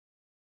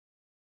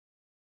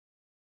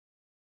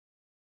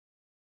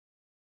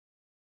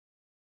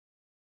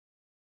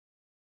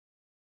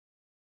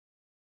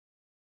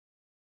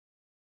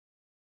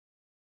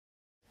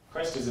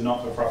CREST is a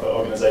not-for-profit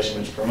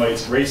organisation which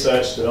promotes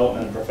research,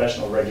 development and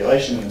professional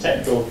regulation in the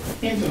technical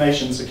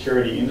information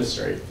security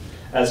industry.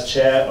 As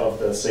chair of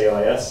the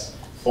CLAS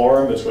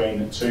Forum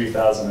between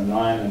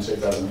 2009 and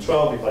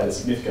 2012, he played a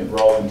significant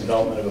role in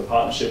development of a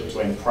partnership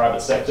between the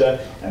private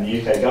sector and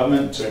the UK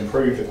government to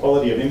improve the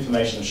quality of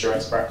information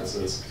assurance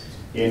practices.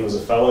 Ian was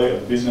a fellow of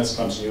the Business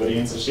Continuity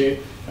Institute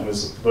and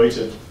was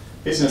voted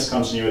Business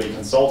Continuity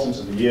Consultant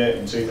of the Year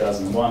in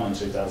 2001 and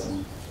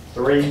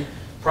 2003.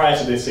 Prior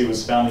to this, he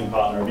was founding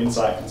partner of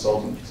Insight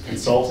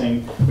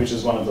Consulting, which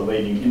is one of the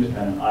leading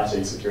independent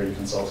IT security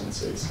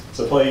consultancies.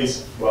 So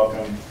please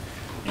welcome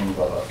Ian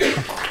Glover. Thank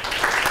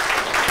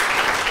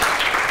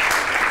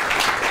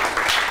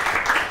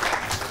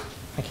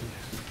you.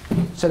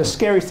 So the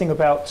scary thing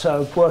about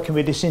working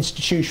with this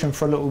institution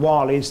for a little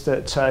while is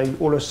that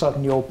all of a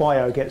sudden your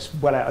bio gets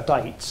well out of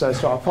date. So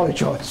I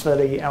apologise for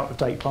the out of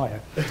date bio.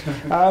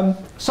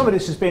 Some of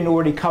this has been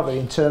already covered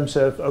in terms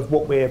of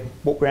what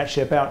we're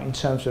actually about in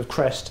terms of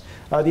CREST.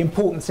 The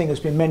important thing has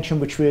been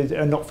mentioned, which we're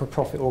a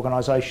not-for-profit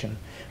organisation.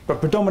 But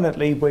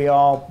predominantly we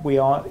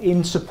are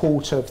in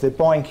support of the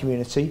buying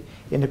community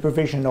in the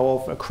provision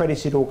of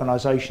accredited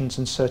organisations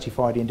and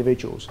certified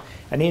individuals.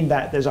 And in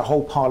that there's a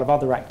whole pile of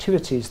other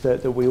activities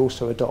that we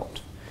also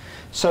adopt.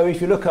 So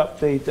if you look up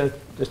the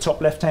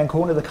top left-hand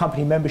corner, the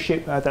company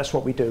membership, that's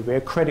what we do. We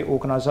accredit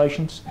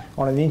organisations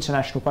on an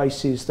international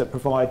basis that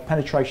provide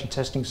penetration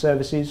testing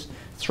services,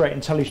 threat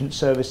intelligence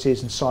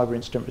services and cyber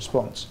incident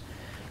response.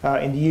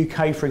 In the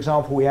UK, for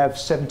example, we have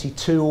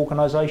 72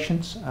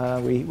 organisations.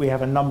 We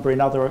have a number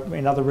in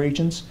other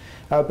regions,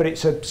 but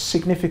it's a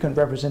significant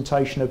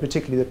representation of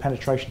particularly the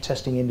penetration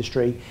testing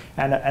industry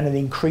and an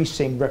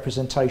increasing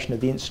representation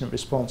of the incident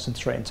response and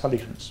threat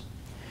intelligence.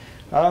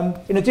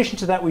 In addition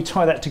to that, we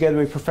tie that together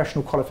with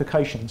professional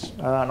qualifications,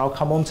 and I'll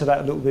come on to that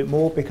a little bit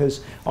more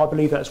because I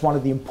believe that's one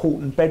of the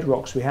important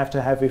bedrocks we have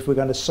to have if we're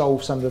going to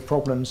solve some of the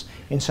problems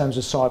in terms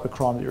of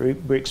cybercrime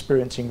that we're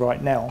experiencing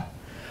right now.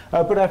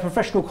 But our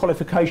professional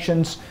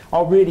qualifications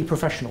are really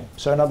professional.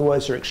 So in other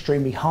words, they're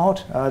extremely hard.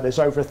 There's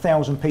over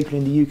 1,000 people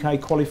in the UK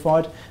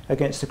qualified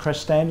against the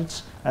CREST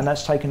standards, and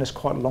that's taken us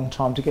quite a long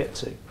time to get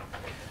to.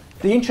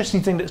 The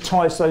interesting thing that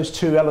ties those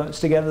two elements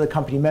together, the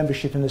company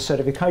membership and the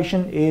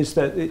certification, is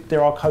that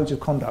there are codes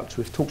of conduct.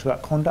 We've talked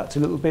about conduct a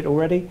little bit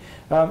already.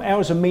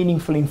 Ours are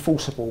meaningfully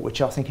enforceable,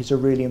 which I think is a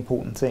really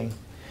important thing.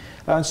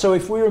 So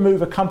if we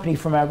remove a company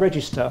from our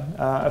register,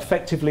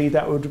 effectively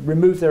that would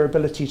remove their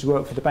ability to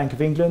work for the Bank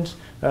of England,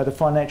 the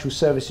Financial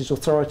Services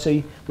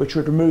Authority, which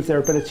would remove their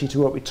ability to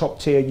work with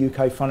top-tier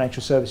UK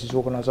financial services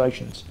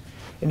organisations.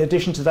 In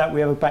addition to that,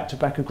 we have a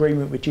back-to-back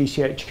agreement with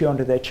GCHQ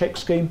under their check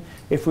scheme.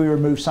 If we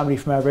remove somebody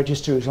from our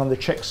register who's on the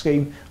check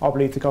scheme, I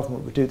believe the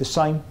government would do the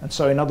same. And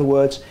so in other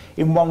words,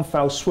 in one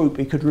foul swoop,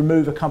 it could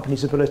remove a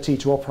company's ability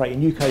to operate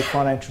in UK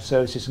financial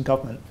services and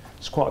government.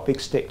 It's quite a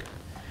big stick.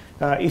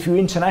 If you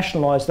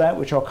internationalise that,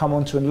 which I'll come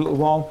on to in a little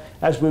while,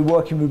 as we're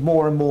working with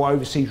more and more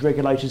overseas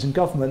regulators and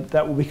government,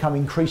 that will become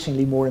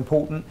increasingly more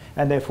important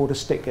and therefore the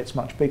stick gets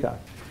much bigger.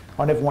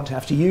 I never want to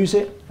have to use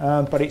it,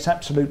 but it's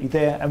absolutely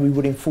there and we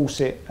would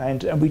enforce it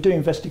and we do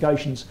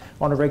investigations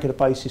on a regular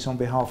basis on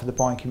behalf of the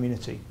buying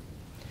community.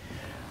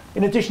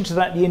 In addition to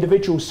that, the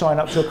individuals sign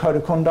up to a code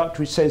of conduct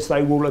which says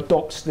they will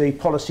adopt the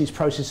policies,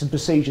 process and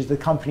procedures of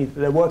the company that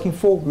they're working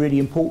for. Really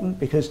important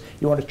because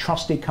you want a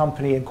trusted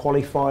company and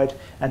qualified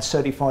and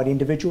certified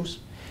individuals.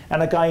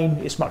 And again,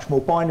 it's much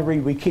more binary.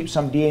 We keep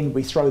somebody in,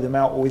 we throw them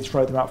out, or we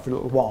throw them out for a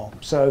little while.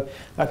 So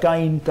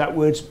again, that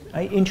would,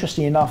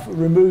 interestingly enough,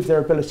 remove their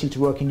ability to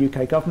work in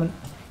UK government.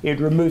 It would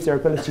remove their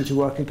ability to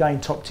work,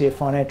 again, top-tier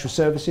financial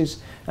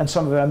services, and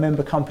some of our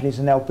member companies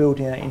are now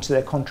building that into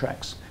their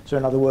contracts. So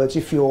in other words,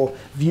 if you're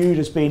viewed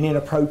as being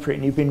inappropriate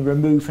and you've been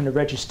removed from the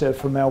register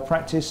for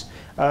malpractice,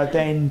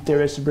 then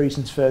there are some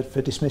reasons for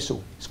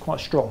dismissal. It's quite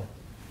strong.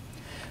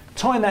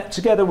 Tying that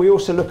together, we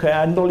also look at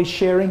our knowledge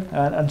sharing,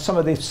 and some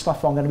of this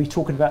stuff I'm going to be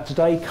talking about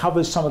today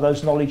covers some of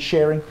those knowledge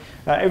sharing.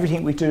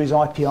 Everything we do is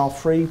IPR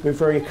free. We're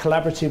very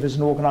collaborative as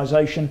an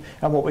organisation,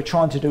 and what we're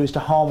trying to do is to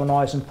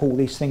harmonise and pull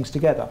these things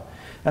together.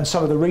 And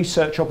some of the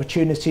research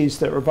opportunities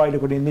that are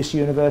available in this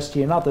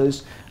university and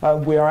others,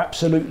 we are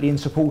absolutely in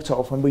support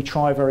of, and we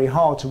try very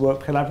hard to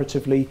work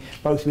collaboratively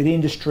both with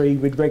industry,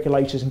 with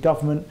regulators and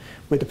government,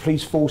 with the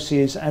police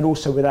forces and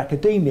also with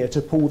academia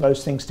to pull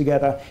those things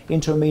together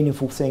into a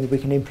meaningful thing we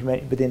can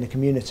implement within the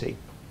community.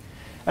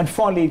 And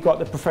finally, you've got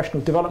the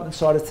professional development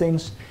side of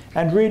things,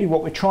 and really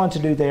what we're trying to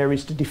do there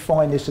is to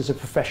define this as a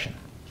profession.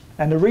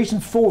 And the reason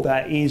for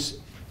that is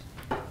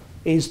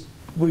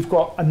we've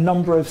got a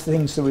number of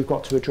things that we've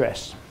got to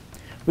address.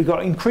 We've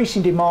got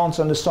increasing demands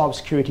on the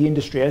cybersecurity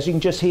industry. As you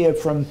can just hear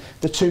from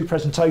the two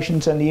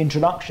presentations and the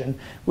introduction,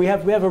 we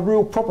have a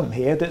real problem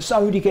here that's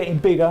only getting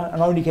bigger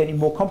and only getting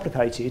more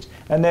complicated,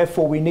 and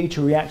therefore we need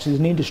to react as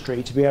an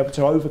industry to be able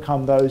to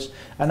overcome those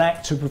and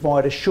act to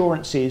provide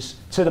assurances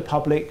to the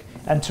public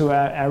and to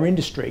our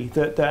industry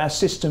that our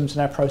systems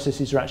and our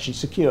processes are actually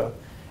secure.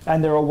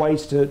 And there are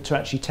ways to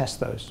actually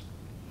test those.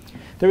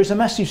 there is a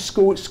massive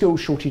skill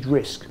shortage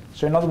risk.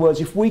 So in other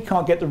words, if we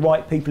can't get the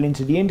right people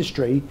into the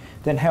industry,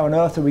 then how on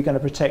earth are we going to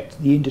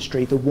protect the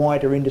industry, the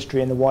wider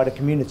industry and the wider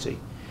community?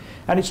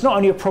 And it's not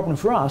only a problem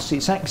for us,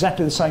 it's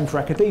exactly the same for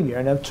academia.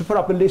 And to put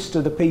up a list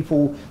of the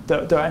people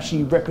that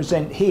actually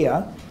represent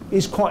here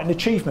is quite an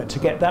achievement, to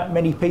get that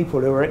many people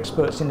who are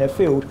experts in their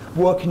field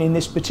working in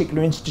this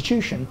particular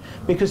institution,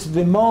 because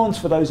the demands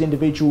for those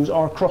individuals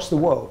are across the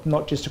world,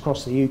 not just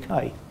across the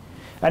UK.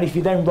 And if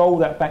you then roll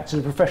that back to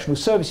the professional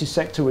services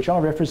sector, which I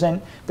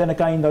represent, then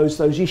again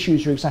those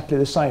issues are exactly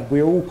the same.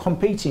 We're all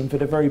competing for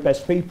the very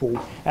best people,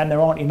 and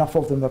there aren't enough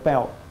of them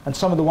about. And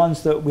some of the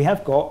ones that we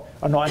have got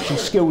are not actually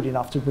skilled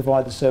enough to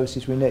provide the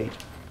services we need.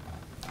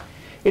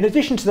 In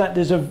addition to that,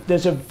 there's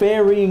a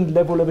varying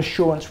level of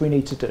assurance we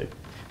need to do.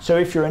 So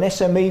if you're an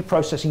SME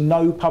processing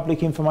no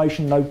public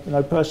information,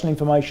 no personal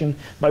information,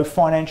 no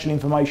financial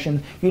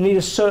information, you need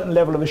a certain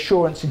level of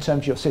assurance in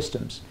terms of your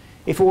systems.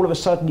 If all of a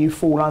sudden you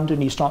fall under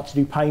and you start to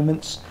do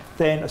payments,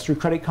 then through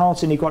credit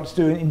cards, then you've got to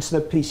do it into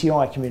the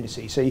PCI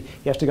community. So you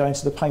have to go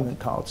into the payment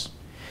cards.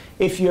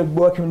 If you're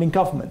working in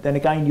government, then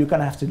again, you're going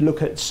to have to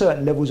look at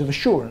certain levels of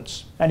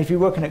assurance. And if you're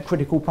working at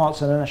critical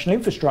parts of the national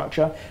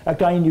infrastructure,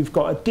 again, you've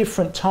got a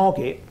different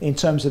target in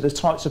terms of the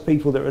types of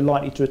people that are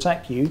likely to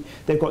attack you.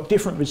 They've got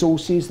different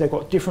resources, they've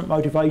got different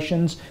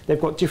motivations, they've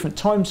got different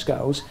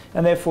timescales,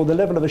 and therefore the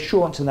level of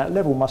assurance in that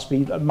level must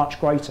be much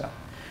greater.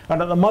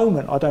 And at the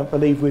moment, I don't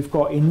believe we've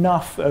got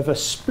enough of a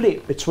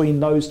split between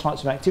those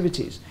types of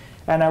activities.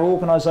 And our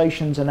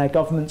organisations and our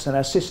governments and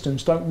our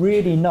systems don't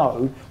really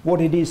know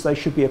what it is they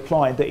should be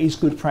applying that is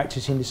good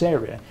practice in this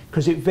area,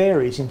 because it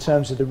varies in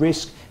terms of the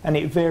risk and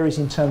it varies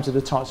in terms of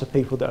the types of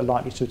people that are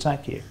likely to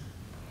attack you.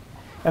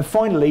 And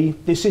finally,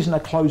 this isn't a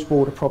closed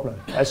border problem,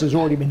 as has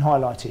already been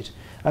highlighted.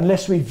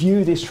 Unless we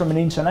view this from an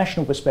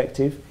international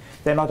perspective,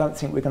 then I don't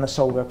think we're going to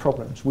solve our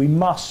problems. We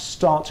must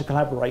start to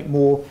collaborate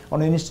more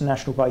on an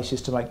international basis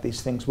to make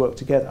these things work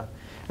together.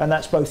 And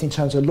that's both in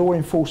terms of law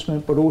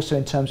enforcement, but also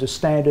in terms of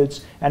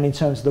standards and in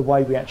terms of the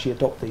way we actually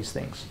adopt these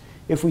things.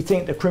 If we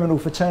think the criminal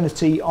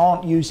fraternity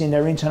aren't using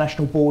their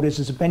international borders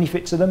as a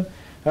benefit to them,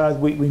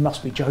 we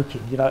must be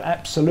joking. You know,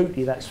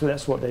 absolutely, that's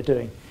what they're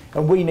doing.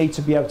 And we need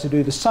to be able to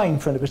do the same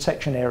from the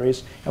protection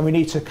areas, and we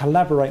need to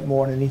collaborate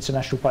more on an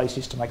international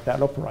basis to make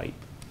that operate.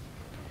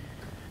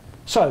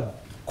 So,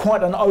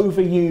 quite an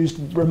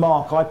overused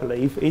remark, I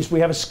believe, is we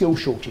have a skill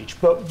shortage.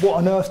 But what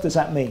on earth does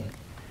that mean?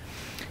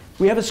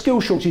 We have a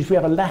skill shortage, we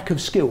have a lack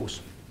of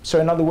skills. So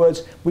in other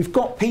words, we've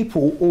got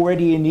people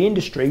already in the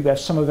industry. We have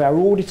some of our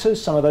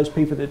auditors, some of those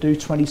people that do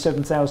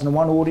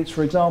 27,001 audits,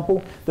 for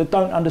example, that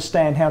don't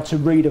understand how to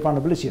read a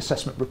vulnerability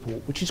assessment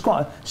report, which is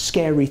quite a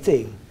scary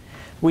thing.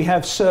 We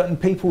have certain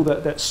people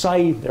that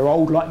say they're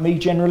old like me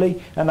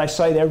generally, and they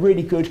say they're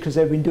really good because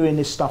they've been doing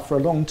this stuff for a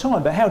long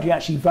time. But how do you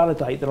actually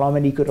validate that I'm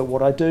any good at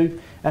what I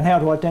do? And how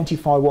do I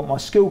identify what my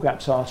skill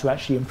gaps are to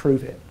actually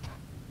improve it?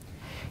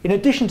 In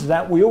addition to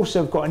that, we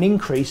also have got an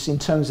increase in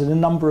terms of the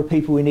number of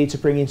people we need to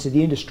bring into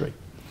the industry.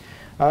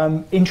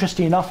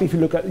 Interesting enough, if you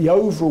look at the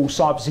overall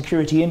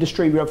cybersecurity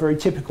industry, we are very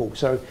typical.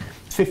 So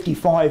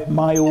 55,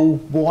 male,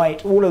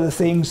 white, all of the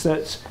things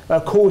that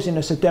are causing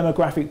us a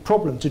demographic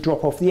problem to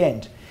drop off the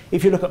end.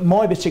 If you look at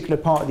my particular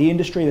part of the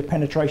industry, the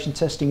penetration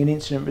testing and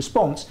incident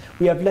response,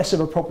 we have less of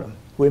a problem.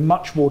 We're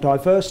much more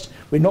diverse.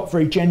 We're not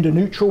very gender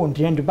neutral and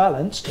gender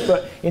balanced,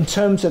 but in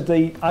terms of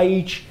the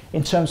age,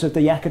 in terms of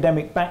the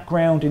academic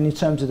background, and in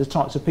terms of the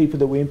types of people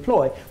that we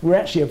employ, we're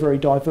actually a very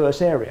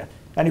diverse area.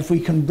 And if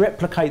we can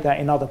replicate that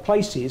in other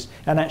places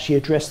and actually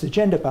address the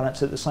gender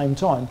balance at the same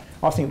time,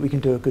 I think we can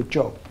do a good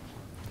job.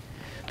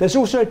 There's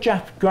also a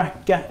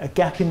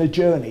gap in the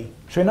journey.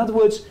 So in other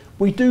words,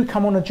 we do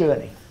come on a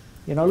journey.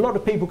 You know, a lot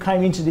of people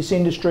came into this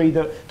industry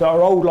that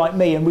are old like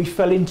me, and we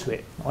fell into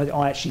it.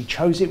 I actually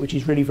chose it, which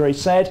is really very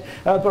sad,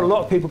 but a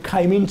lot of people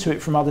came into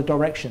it from other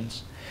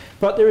directions.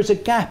 But there is a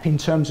gap in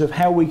terms of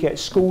how we get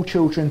school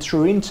children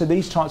through into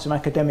these types of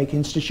academic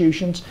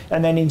institutions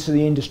and then into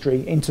the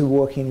industry, into the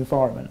working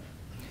environment.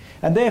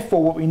 And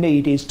therefore what we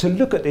need is to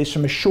look at this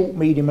from a short,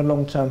 medium and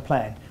long-term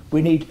plan.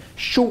 We need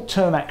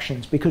short-term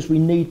actions because we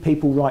need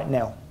people right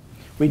now.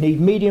 We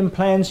need medium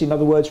plans. In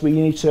other words, we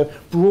need to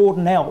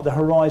broaden out the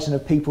horizon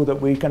of people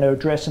that we're going to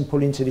address and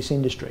pull into this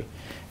industry.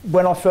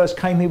 When I first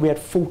came here, we had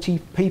 40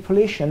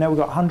 people-ish, and now we've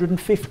got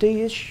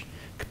 150-ish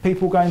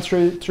people going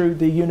through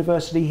the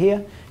university here.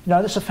 You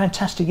know, that's a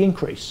fantastic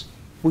increase.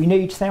 We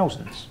need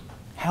thousands.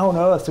 How on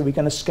earth are we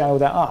going to scale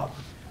that up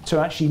to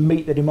actually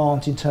meet the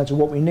demand in terms of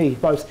what we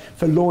need, both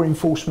for law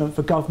enforcement,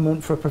 for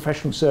government, for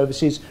professional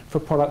services, for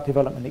product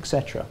development,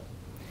 etc.?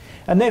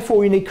 And therefore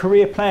we need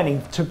career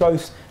planning to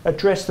both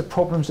address the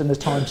problems and the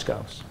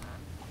timescales.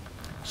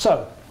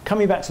 So,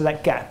 coming back to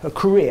that gap, a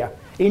career,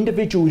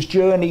 individuals'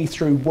 journey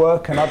through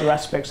work and other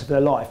aspects of their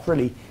life,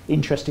 really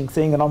interesting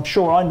thing, and I'm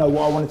sure I know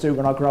what I want to do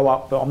when I grow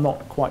up, but I'm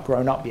not quite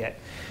grown up yet.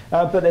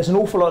 But there's an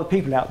awful lot of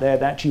people out there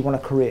that actually want a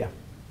career.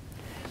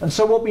 And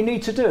so what we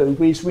need to do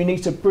is we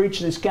need to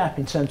bridge this gap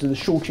in terms of the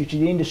shortage of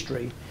the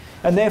industry,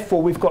 And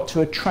therefore, we've got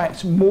to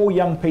attract more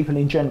young people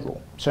in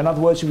general. So in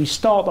other words, if we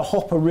start the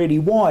hopper really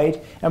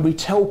wide and we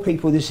tell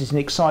people this is an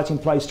exciting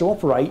place to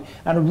operate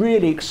and a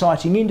really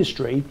exciting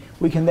industry,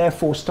 we can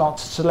therefore start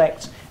to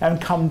select and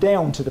come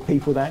down to the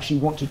people that actually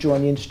want to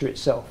join the industry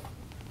itself.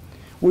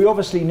 We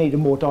obviously need a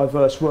more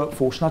diverse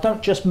workforce, and I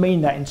don't just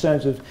mean that in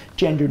terms of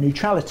gender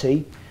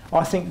neutrality.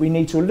 I think we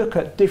need to look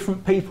at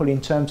different people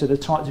in terms of the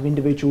types of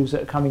individuals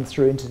that are coming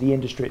through into the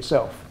industry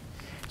itself.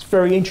 It's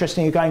very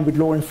interesting again with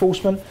law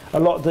enforcement. A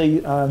lot of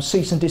the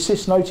cease and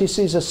desist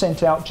notices are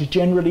sent out to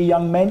generally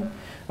young men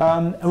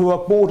who are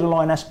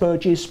borderline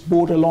Asperger's,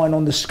 borderline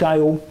on the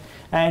scale.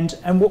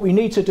 And what we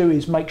need to do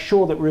is make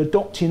sure that we're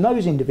adopting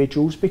those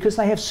individuals because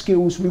they have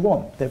skills we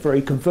want. They're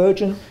very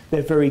convergent,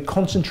 they're very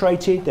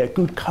concentrated, they're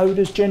good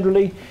coders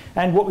generally.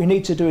 And what we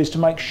need to do is to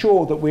make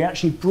sure that we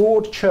actually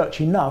broad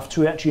church enough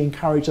to actually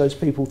encourage those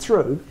people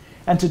through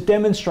and to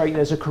demonstrate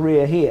there's a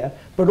career here,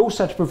 but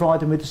also to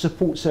provide them with the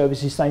support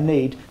services they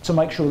need to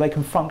make sure they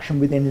can function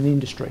within an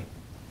industry.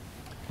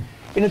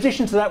 In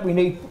addition to that, we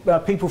need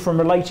people from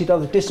related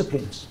other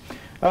disciplines.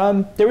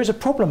 There is a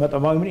problem at the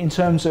moment in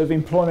terms of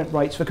employment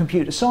rates for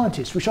computer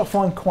scientists, which I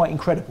find quite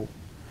incredible.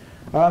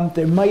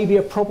 There may be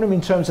a problem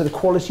in terms of the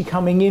quality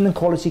coming in and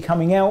quality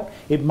coming out.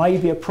 It may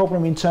be a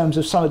problem in terms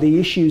of some of the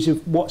issues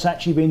of what's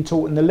actually being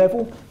taught in the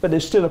level, but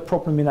there's still a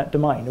problem in that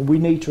domain, and we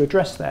need to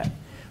address that.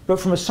 But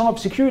from a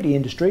cybersecurity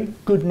industry,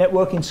 good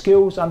networking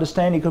skills,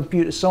 understanding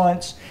computer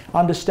science,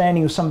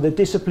 understanding of some of the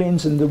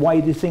disciplines and the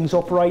way the things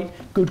operate,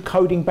 good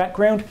coding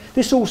background,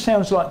 this all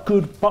sounds like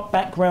good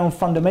background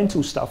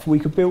fundamental stuff we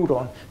could build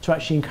on to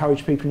actually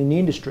encourage people in the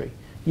industry.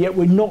 Yet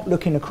we're not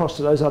looking across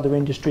to those other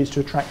industries to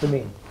attract them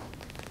in.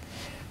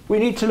 We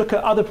need to look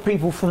at other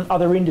people from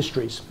other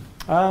industries.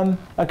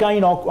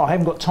 Again, I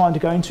haven't got time to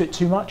go into it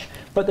too much,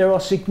 but there are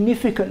a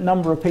significant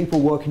number of people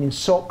working in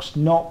SOCs,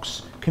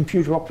 NOCs,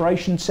 computer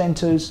operations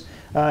centres,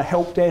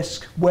 help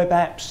desk, web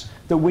apps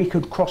that we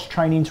could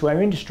cross-train into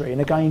our industry.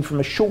 And again, from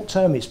a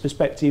short-termist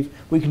perspective,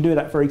 we can do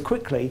that very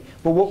quickly.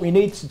 But what we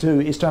need to do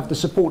is to have the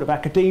support of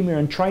academia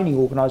and training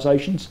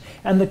organisations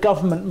and the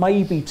government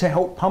maybe to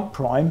help pump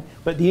prime,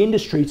 but the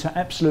industry to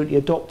absolutely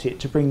adopt it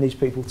to bring these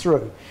people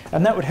through.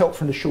 And that would help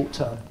from the short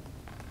term.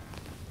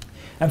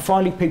 And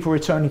finally, people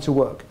returning to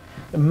work.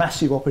 A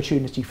massive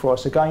opportunity for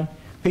us again.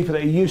 People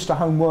that are used to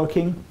home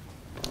working,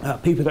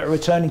 people that are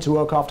returning to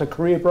work after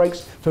career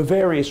breaks for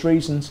various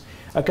reasons.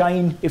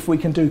 Again, if we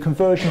can do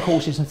conversion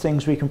courses and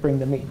things, we can bring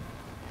them in.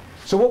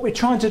 So what we're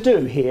trying to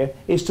do here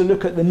is to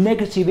look at the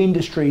negative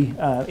industry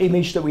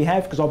image that we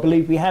have, because I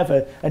believe we have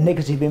a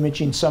negative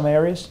image in some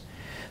areas.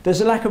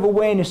 There's a lack of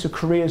awareness of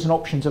careers and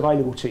options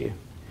available to you.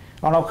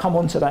 And I'll come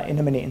on to that in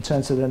a minute in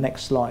terms of the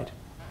next slide.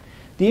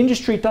 The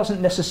industry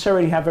doesn't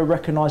necessarily have a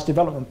recognised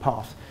development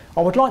path.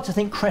 I would like to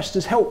think CREST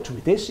has helped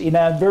with this in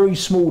our very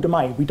small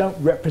domain. We don't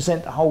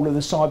represent the whole of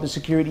the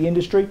cybersecurity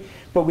industry,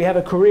 but we have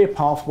a career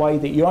pathway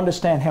that you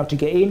understand how to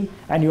get in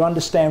and you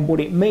understand what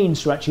it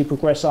means to actually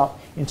progress up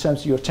in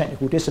terms of your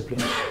technical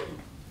disciplines.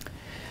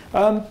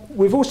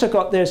 We've also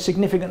got a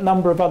significant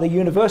number of other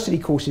university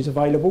courses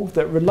available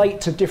that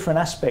relate to different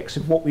aspects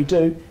of what we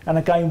do, and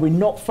again, we're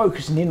not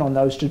focusing in on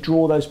those to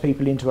draw those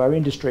people into our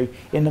industry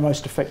in the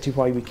most effective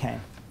way we can.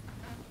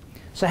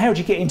 So how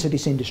do you get into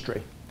this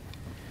industry?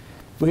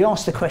 We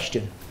ask the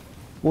question,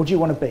 what do you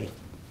want to be?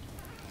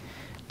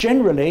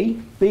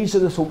 Generally, these are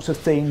the sorts of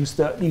things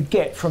that you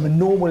get from a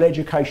normal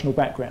educational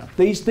background.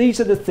 These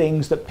are the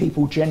things that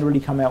people generally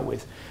come out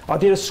with. I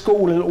did a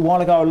school a little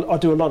while ago. I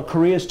do a lot of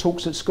careers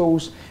talks at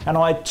schools, and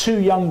I had two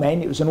young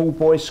men, it was an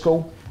all-boys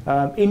school,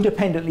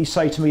 independently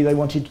say to me they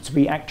wanted to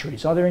be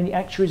actuaries. Are there any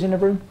actuaries in the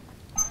room?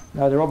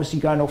 No, they're obviously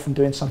going off and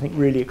doing something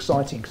really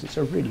exciting because it's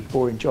a really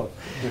boring job.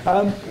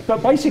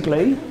 But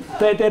basically,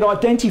 they'd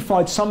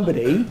identified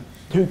somebody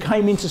who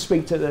came in to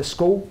speak to their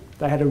school.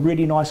 They had a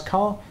really nice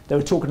car. They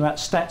were talking about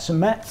stats and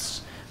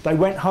maths. They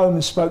went home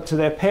and spoke to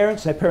their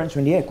parents. Their parents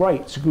went, yeah,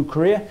 great, it's a good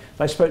career.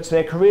 They spoke to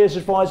their careers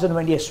advisor and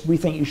went, yes, we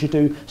think you should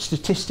do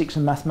statistics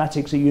and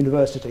mathematics at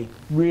university.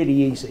 Really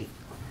easy.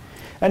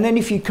 And then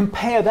if you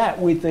compare that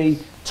with the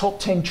top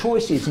 10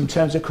 choices in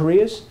terms of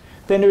careers,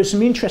 then there is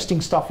some interesting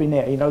stuff in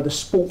there. You know, the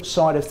sports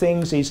side of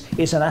things is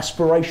an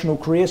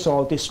aspirational career, so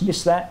I'll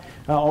dismiss that.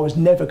 I was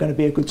never going to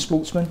be a good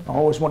sportsman. I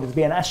always wanted to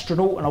be an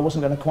astronaut, and I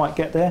wasn't going to quite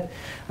get there.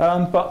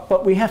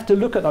 But we have to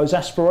look at those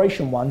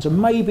aspiration ones and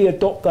maybe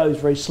adopt those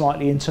very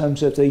slightly in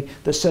terms of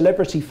the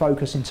celebrity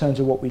focus in terms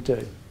of what we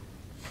do.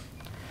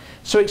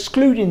 So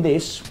excluding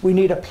this, we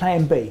need a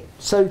plan B.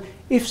 So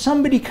if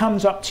somebody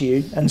comes up to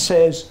you and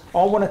says,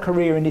 I want a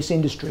career in this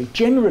industry,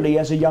 generally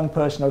as a young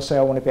person, I'll say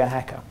I want to be a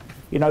hacker.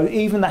 You know,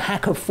 even the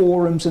hacker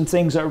forums and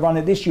things that are run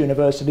at this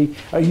university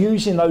are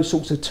using those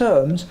sorts of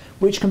terms,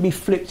 which can be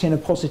flipped in a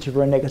positive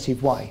or a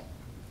negative way.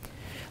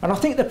 And I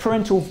think the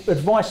parental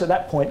advice at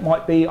that point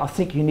might be, I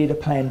think you need a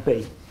plan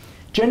B.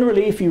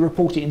 Generally, if you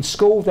report it in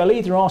school, they'll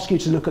either ask you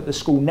to look at the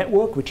school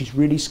network, which is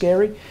really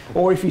scary,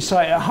 or if you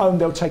say it at home,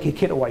 they'll take your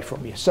kit away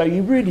from you. So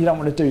you really don't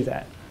want to do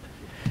that.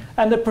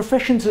 And the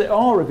professions that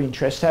are of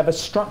interest have a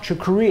structured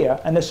career,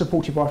 and they're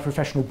supported by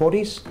professional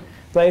bodies.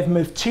 They have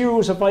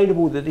materials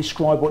available that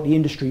describe what the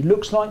industry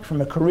looks like from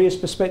a careers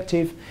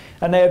perspective,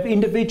 and they have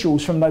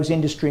individuals from those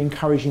industries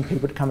encouraging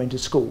people to come into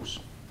schools.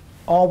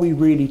 Are we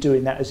really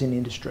doing that as an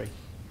industry?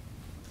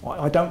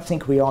 I don't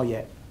think we are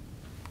yet.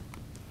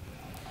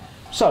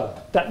 So,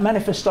 that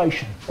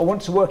manifestation, I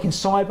want to work in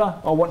cyber,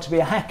 I want to be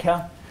a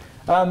hacker,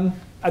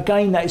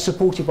 again, that is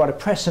supported by the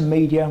press and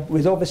media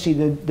with obviously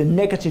the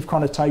negative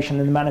connotation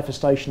and the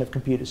manifestation of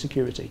computer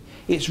security.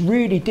 It's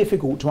really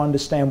difficult to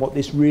understand what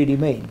this really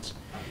means.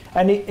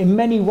 And in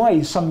many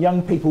ways, some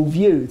young people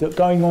view that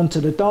going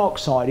onto the dark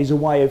side is a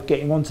way of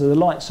getting onto the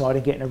light side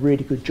and getting a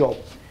really good job.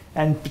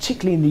 And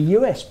particularly in the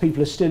US,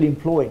 people are still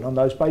employing on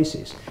those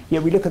bases.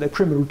 Yet we look at the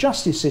criminal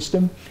justice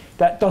system,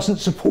 that doesn't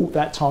support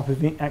that type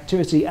of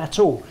activity at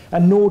all,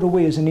 and nor do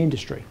we as an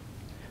industry.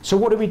 So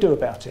what do we do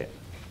about it?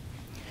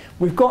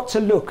 We've got to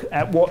look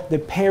at what the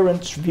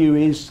parents' view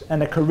is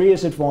and the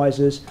careers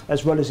advisors,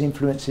 as well as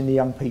influencing the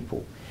young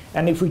people.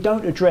 And if we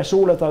don't address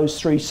all of those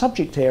three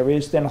subject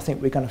areas, then I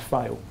think we're going to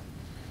fail.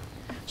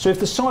 So if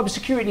the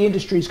cybersecurity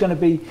industry is going to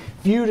be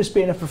viewed as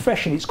being a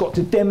profession, it's got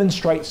to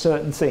demonstrate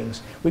certain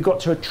things. We've got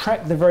to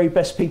attract the very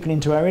best people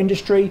into our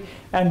industry,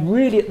 and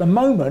really at the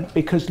moment,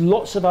 because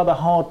lots of other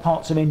hard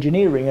parts of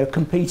engineering are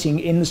competing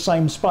in the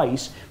same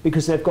space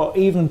because they've got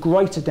even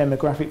greater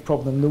demographic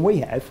problem than we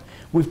have,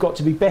 we've got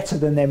to be better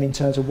than them in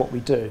terms of what we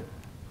do.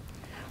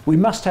 We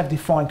must have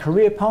defined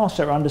career paths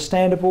that are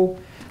understandable,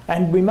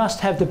 and we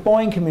must have the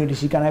buying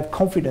community going to have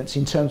confidence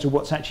in terms of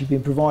what's actually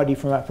been provided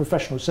from our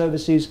professional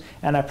services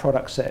and our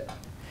product set.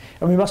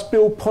 And we must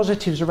build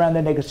positives around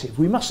the negative.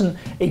 We mustn't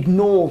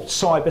ignore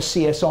cyber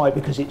CSI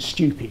because it's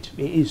stupid.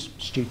 It is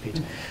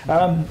stupid.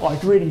 I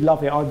really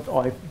love it.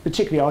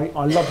 Particularly,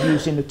 I love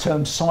using the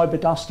term cyber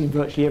dust in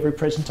virtually every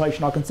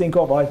presentation I can think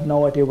of. I have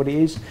no idea what it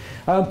is.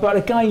 But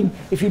again,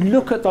 if you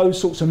look at those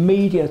sorts of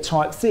media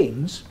type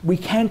things, we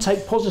can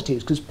take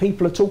positives because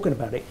people are talking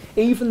about it.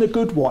 Even The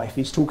Good Wife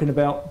is talking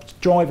about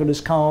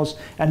driverless cars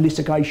and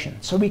litigation.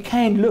 So we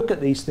can look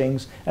at these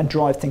things and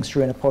drive things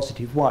through in a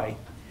positive way.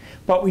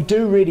 But we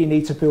do really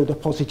need to build the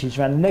positives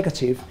around the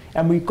negative,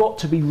 and we've got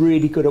to be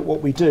really good at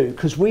what we do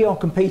because we are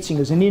competing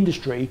as an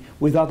industry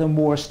with other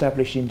more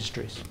established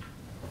industries.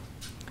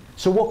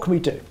 So what can we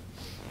do?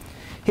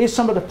 Here's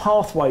some of the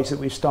pathways that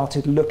we've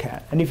started to look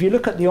at. And if you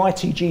look at the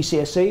IT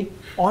GCSE,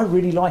 I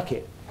really like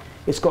it.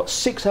 It's got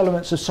 6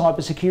 elements of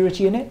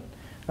cybersecurity in it.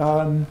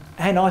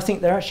 And I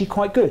think they're actually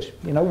quite good.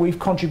 You know, we've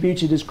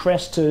contributed as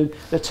CREST to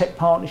the tech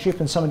partnership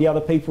and some of the other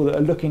people that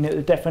are looking at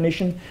the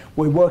definition.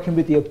 We're working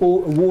with the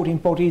awarding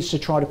bodies to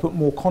try to put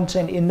more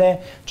content in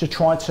there to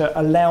try to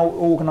allow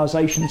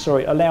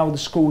allow the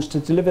schools to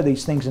deliver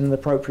these things in an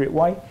appropriate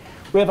way.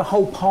 We have a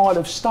whole pile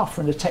of stuff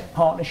from the tech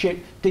partnership,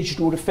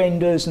 digital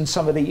defenders and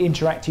some of the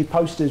interactive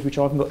posters, which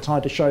I haven't got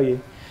time to show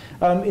you,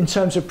 in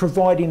terms of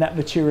providing that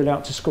material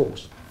out to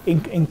schools,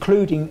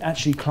 including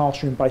actually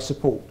classroom-based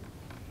support.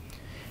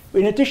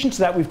 In addition to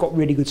that, we've got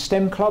really good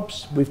STEM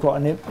clubs. We've got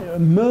an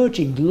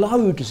emerging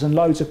loads and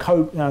loads of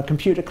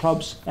computer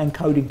clubs and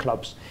coding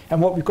clubs.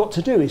 And what we've got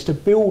to do is to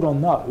build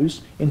on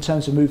those in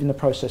terms of moving the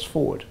process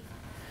forward.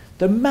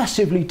 The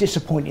massively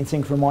disappointing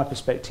thing from my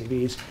perspective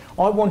is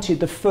I wanted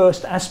the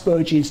first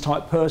Asperger's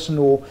type person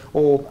or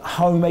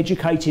home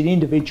educated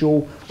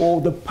individual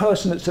or the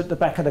person that's at the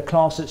back of the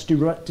class that's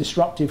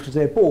disruptive because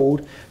they're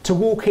bored to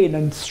walk in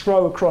and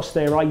throw across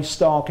their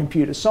A-star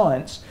computer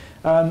science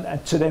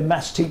to their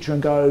maths teacher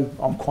and go,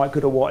 I'm quite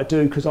good at what I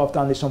do because I've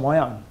done this on my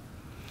own.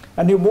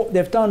 And then what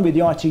they've done with the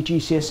IT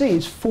GCSE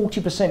is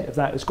 40% of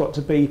that has got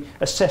to be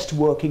assessed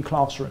work in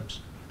classrooms.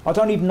 I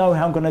don't even know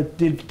how I'm going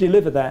to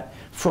deliver that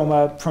from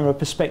a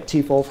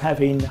perspective of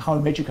having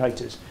home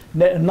educators,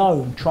 let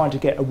alone trying to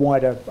get a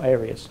wider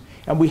areas.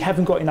 And we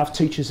haven't got enough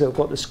teachers that have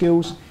got the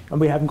skills,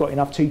 and we haven't got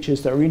enough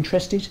teachers that are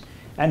interested.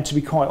 And to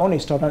be quite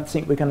honest, I don't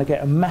think we're going to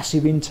get a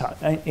massive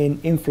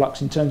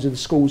influx in terms of the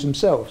schools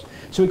themselves.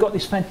 So we've got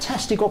this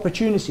fantastic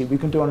opportunity we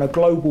can do on a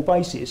global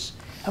basis,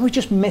 and we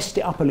just messed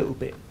it up a little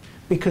bit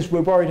because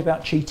we're worried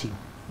about cheating,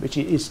 which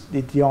is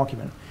the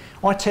argument.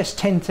 I test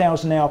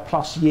 10,000 hour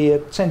plus year,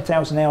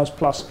 10,000 hours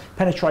plus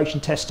penetration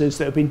testers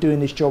that have been doing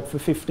this job for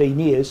 15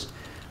 years.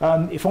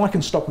 If I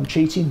can stop them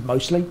cheating,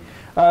 mostly,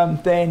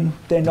 then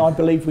I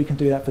believe we can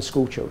do that for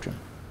school children.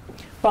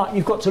 But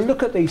you've got to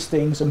look at these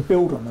things and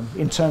build on them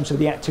in terms of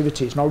the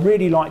activities. And I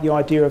really like the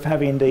idea of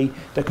having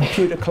the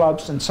computer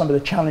clubs and some of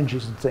the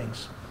challenges and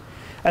things.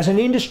 As an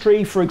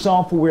industry, for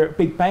example, we're at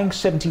Big Bang,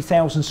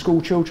 70,000 school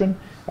children.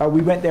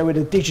 We went there with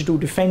a Digital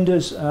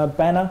Defenders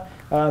banner,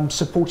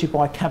 supported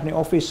by Cabinet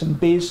Office and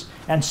BIS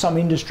and some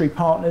industry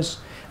partners.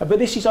 But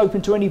this is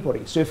open to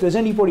anybody. So if there's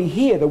anybody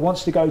here that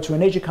wants to go to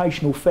an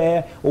educational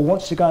fair or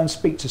wants to go and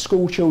speak to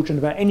school children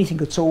about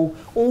anything at all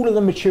of the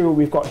material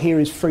we've got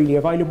here is freely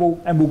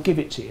available and we'll give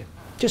it to you.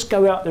 Just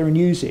go out there and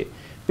use it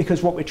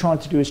because what we're trying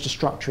to do is to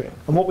structure it.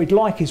 And what we'd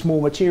like is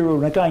more material,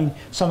 and again,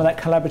 some of that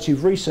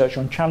collaborative research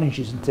on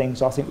challenges and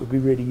things I think would be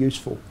really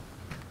useful.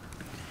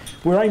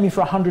 We're aiming for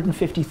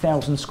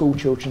 150,000 school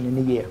children in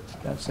a year.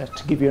 That's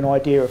to give you an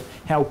idea of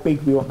how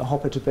big we want the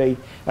hopper to be.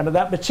 And at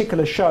that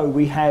particular show,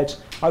 we had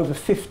over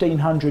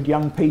 1,500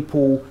 young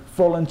people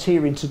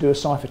volunteering to do a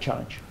cipher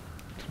challenge.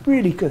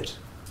 Really good.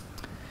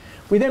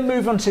 We then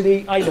move on to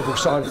the A-level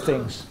side of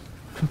things.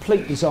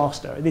 Complete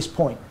disaster at this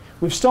point.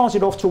 We've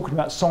started off talking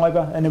about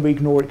cyber and then we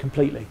ignore it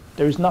completely.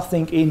 There is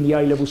nothing in the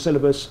A-level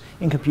syllabus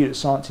in computer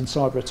science in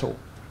cyber at all.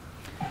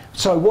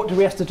 So what do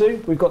we have to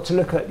do? We've got to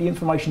look at the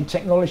information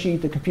technology,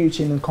 the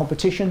computing and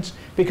competitions,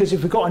 because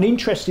if we've got an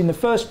interest in the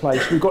first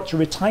place, we've got to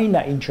retain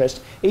that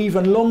interest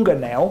even longer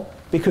now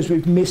because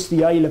we've missed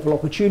the A-level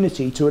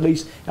opportunity to at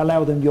least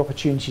allow them the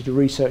opportunity to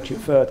research it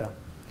further.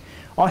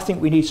 I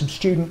think we need some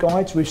student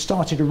guides. We've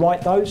started to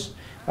write those.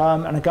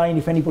 And again,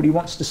 if anybody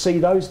wants to see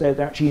those, they're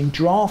actually in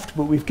draft,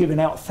 but we've given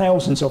out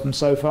thousands of them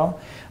so far.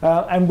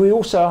 And we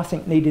also, I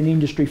think, need an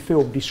industry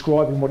film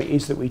describing what it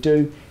is that we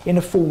do in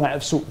a format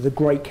of sort of the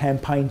great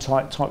campaign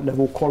type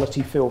level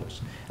quality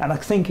films. And I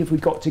think if we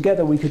got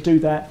together, we could do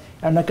that.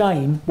 And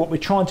again, what we're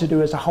trying to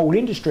do as a whole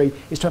industry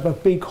is to have a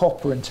big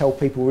hopper and tell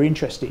people we're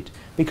interested,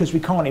 because we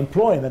can't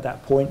employ them at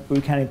that point, but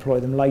we can employ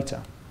them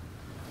later.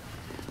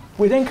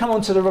 We then come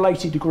on to the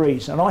related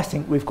degrees, and I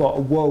think we've got a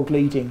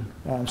world-leading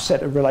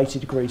set of related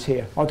degrees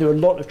here. I do a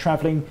lot of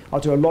travelling, I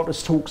do a lot of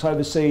talks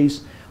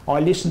overseas, I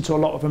listen to a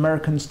lot of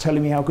Americans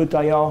telling me how good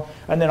they are,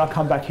 and then I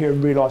come back here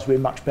and realise we're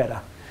much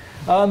better.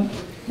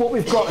 What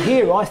we've got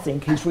here, I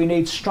think, is we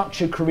need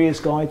structured careers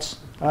guides.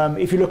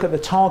 If you look at the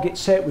target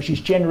set, which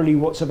is generally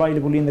what's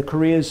available in the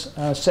careers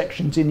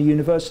sections in the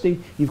university,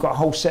 you've got a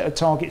whole set of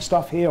target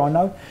stuff here, I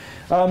know.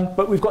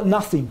 But we've got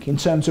nothing in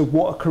terms of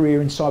what a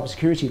career in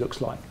cybersecurity looks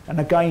like. And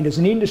again, as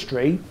an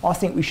industry, I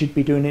think we should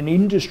be doing an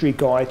industry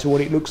guide to what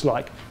it looks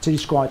like to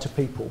describe to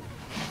people.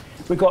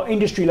 We've got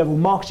industry level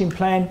marketing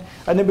plan,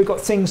 and then we've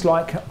got things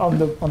like on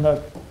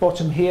the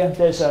bottom here,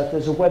 there's a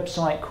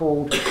website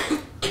called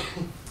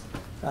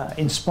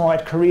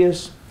Inspired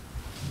Careers.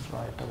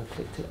 Sorry, I double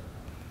clicked it.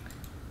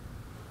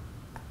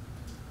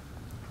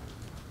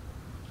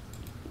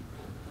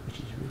 Which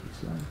is really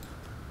slow.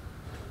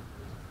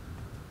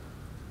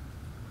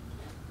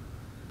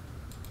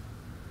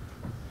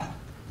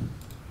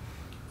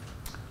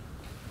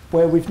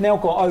 Where we've now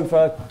got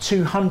over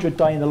 200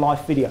 day in the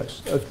life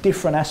videos of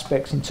different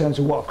aspects in terms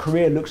of what a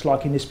career looks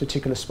like in this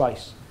particular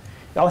space.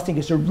 I think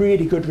it's a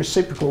really good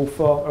reciprocal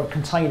for a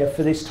container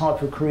for this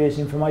type of careers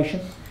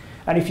information.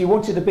 And if you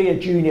wanted to be a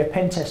junior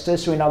pen tester,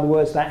 so in other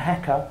words that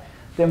hacker,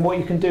 then what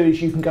you can do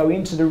is you can go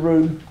into the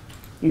room,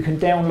 you can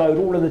download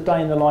all of the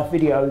day in the life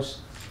videos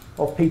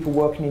of people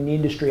working in the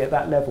industry at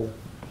that level.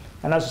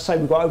 And as I say,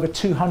 we've got over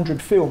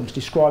 200 films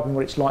describing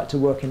what it's like to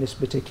work in this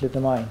particular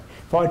domain.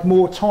 If I had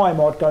more time,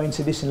 I'd go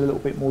into this in a little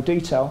bit more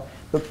detail.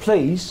 But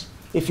please,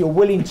 if you're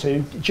willing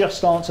to,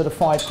 just answer the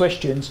 5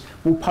 questions.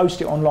 We'll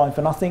post it online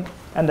for nothing,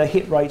 and the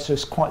hit rates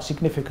are quite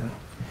significant.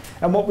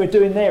 And what we're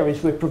doing there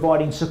is we're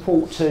providing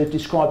support to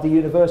describe the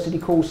university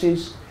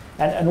courses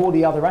and all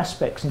the other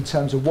aspects in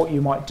terms of what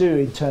you might do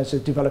in terms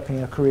of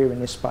developing a career in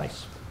this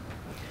space.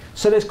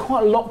 So there's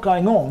quite a lot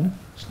going on.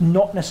 It's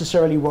not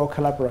necessarily well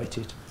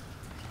collaborated.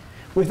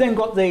 We've then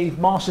got the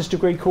master's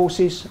degree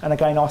courses, and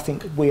again I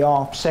think we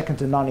are second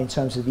to none in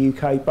terms of the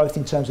UK, both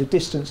in terms of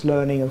distance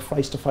learning and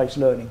face-to-face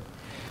learning.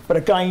 But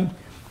again,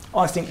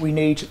 I think we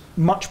need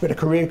much better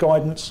career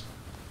guidance,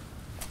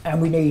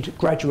 and we need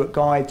graduate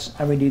guides,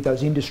 and we need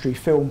those industry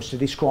films to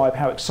describe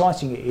how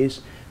exciting it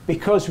is,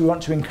 because we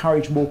want to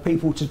encourage more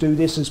people to do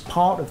this as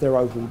part of their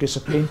overall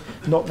discipline,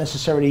 not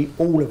necessarily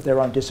all of their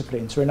own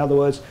discipline. So in other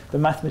words, the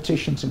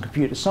mathematicians and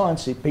computer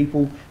science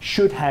people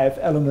should have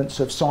elements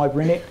of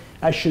cyber in it,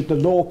 as should the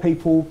law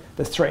people.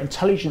 The threat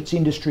intelligence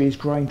industry is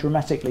growing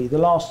dramatically. The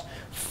last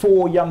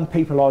 4 young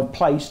people I've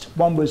placed,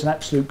 one was an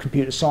absolute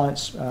computer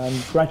science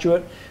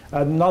graduate,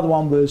 another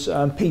one was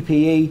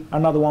PPE,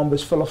 another one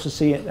was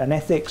philosophy and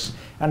ethics,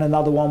 and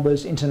another one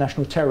was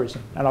international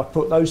terrorism. And I've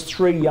put those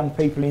 3 young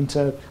people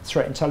into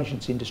threat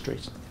intelligence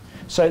industries.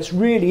 So it's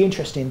really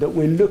interesting that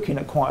we're looking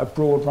at quite a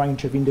broad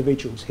range of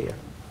individuals here.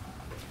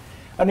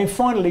 And then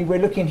finally, we're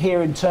looking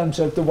here in terms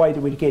of the way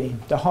that we're getting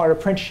the higher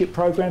apprenticeship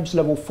programs,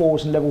 level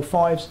 4s and level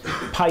 5s,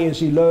 pay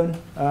as you learn,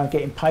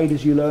 getting paid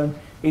as you learn,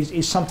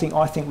 is something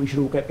I think we should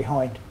all get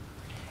behind.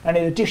 And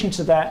in addition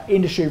to that,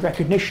 industry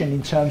recognition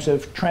in terms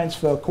of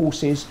transfer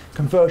courses,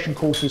 conversion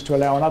courses to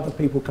allow other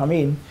people come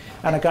in.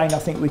 And again, I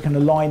think we can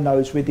align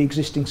those with the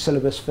existing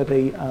syllabus for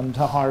the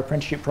higher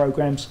apprenticeship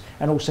programs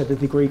and also the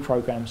degree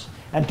programs,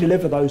 and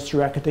deliver those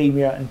through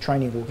academia and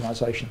training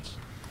organisations.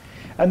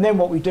 And then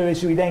what we do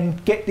is we then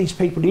get these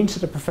people into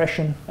the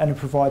profession and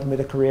provide them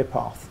with a career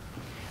path.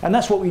 And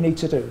that's what we need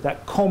to do,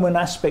 that common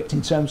aspect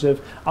in terms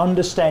of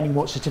understanding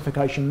what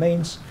certification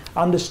means,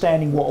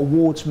 understanding what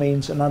awards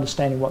means, and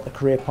understanding what the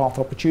career path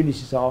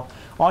opportunities are,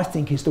 I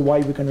think is the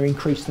way we're going to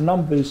increase the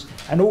numbers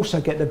and also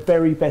get the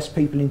very best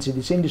people into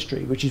this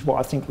industry, which is what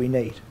I think we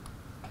need.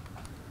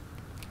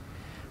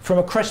 From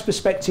a CREST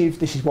perspective,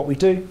 this is what we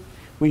do.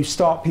 We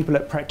start people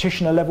at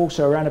practitioner level,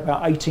 so around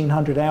about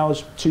 1,800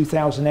 hours,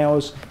 2,000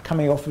 hours,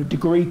 coming off a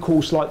degree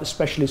course like the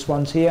specialist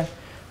ones here.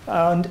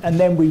 And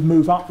then we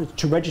move up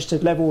to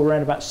registered level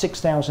around about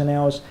 6,000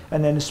 hours,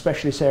 and then the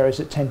specialist areas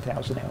at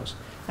 10,000 hours.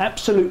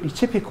 Absolutely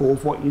typical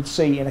of what you'd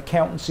see in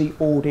accountancy,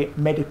 audit,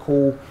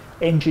 medical,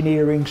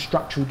 engineering,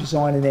 structural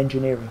design and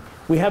engineering.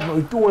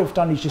 All we've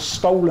done is just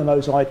stolen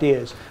those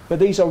ideas, but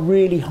these are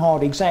really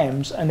hard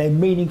exams and they're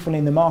meaningful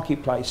in the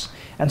marketplace,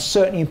 and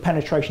certainly in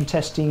penetration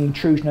testing,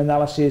 intrusion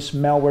analysis,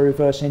 malware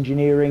reverse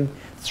engineering,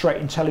 threat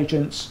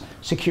intelligence,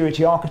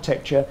 security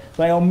architecture,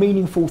 they are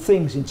meaningful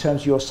things in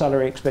terms of your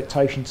salary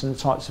expectations and the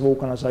types of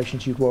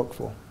organisations you'd work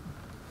for.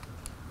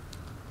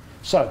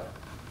 So,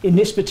 in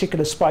this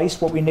particular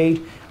space, what we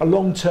need, a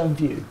long-term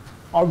view.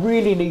 I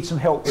really need some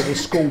help with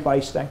these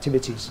school-based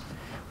activities.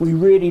 We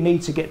really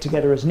need to get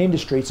together as an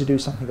industry to do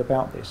something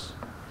about this.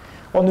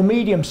 On the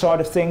medium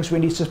side of things, we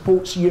need to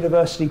support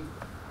university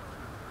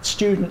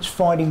students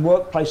finding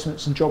work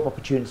placements and job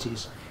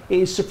opportunities. It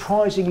is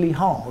surprisingly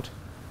hard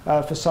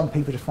for some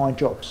people to find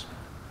jobs.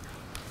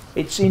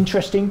 It's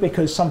interesting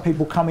because some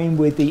people come in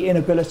with the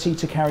inability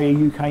to carry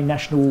a UK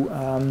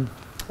national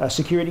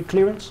security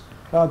clearance,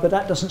 but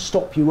that doesn't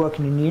stop you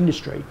working in the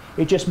industry.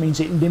 It just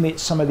means it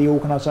limits some of the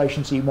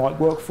organisations that you might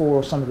work for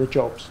or some of the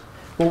jobs.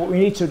 But what we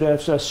need to do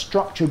is a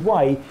structured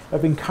way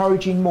of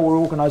encouraging more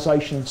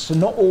organisations to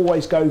not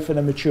always go for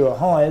the mature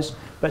hires,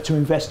 but to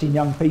invest in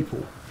young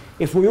people.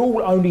 If we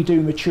all only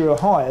do mature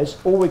hires,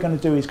 all we're going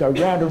to do is go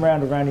round and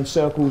round and round in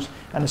circles,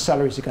 and the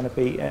salaries are going to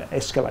be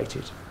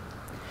escalated.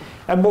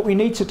 And what we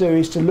need to do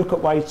is to look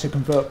at ways to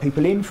convert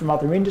people in from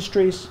other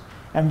industries,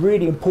 and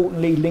really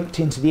importantly, linked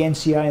into the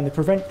NCA and the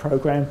PREVENT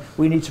programme,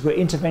 we need to put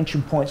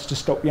intervention points to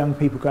stop young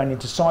people going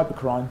into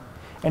cybercrime.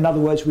 In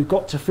other words, we've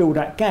got to fill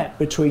that gap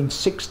between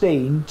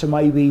 16 to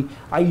maybe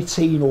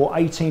 18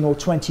 or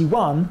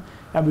 21,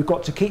 and we've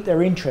got to keep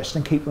their interest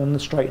and keep them on the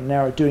straight and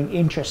narrow, doing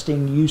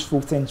interesting,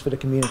 useful things for the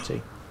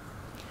community.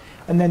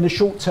 And then the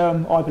short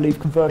term, I believe,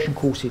 conversion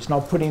courses. And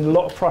I'm putting a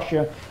lot of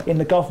pressure in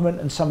the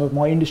government and some of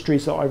my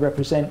industries that I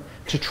represent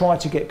to try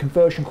to get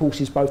conversion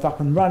courses both up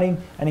and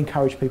running and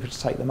encourage people to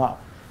take them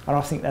up. And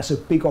I think that's a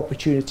big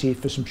opportunity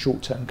for some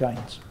short term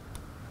gains.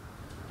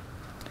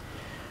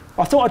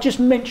 I thought I'd just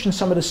mention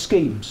some of the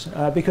schemes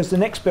because the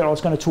next bit I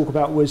was going to talk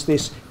about was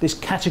this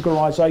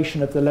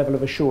categorisation of the level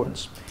of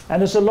assurance.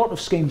 And there's a lot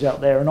of schemes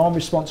out there, and I'm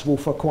responsible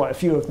for quite a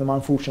few of them,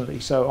 unfortunately,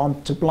 so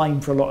I'm to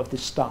blame for a lot of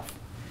this stuff.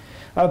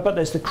 But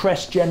there's the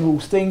CREST general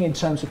thing in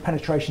terms of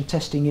penetration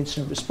testing,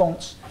 incident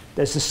response.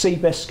 There's the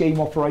CBEST scheme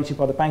operated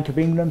by the Bank of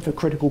England for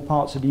critical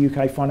parts of the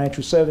UK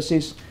financial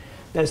services.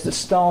 There's the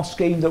STAR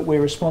scheme that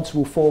we're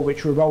responsible for,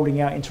 which we're rolling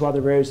out into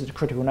other areas of the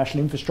critical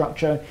national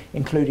infrastructure,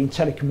 including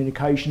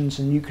telecommunications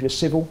and nuclear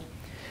civil.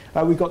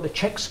 We've got the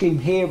CHECK scheme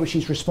here, which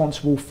is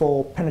responsible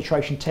for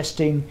penetration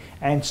testing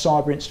and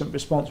cyber incident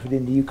response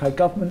within the UK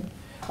government.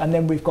 And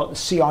then we've got the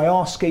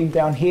CIR scheme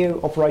down here,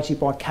 operated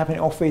by Cabinet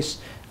Office,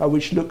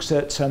 which looks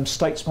at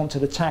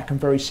state-sponsored attack and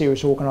very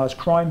serious organised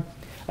crime.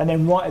 And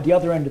then right at the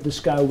other end of the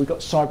scale, we've got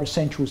Cyber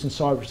Essentials and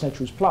Cyber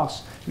Essentials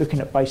Plus, looking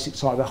at basic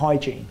cyber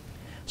hygiene.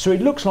 So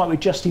it looks like we're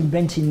just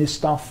inventing this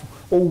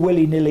stuff all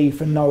willy-nilly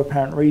for no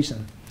apparent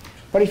reason.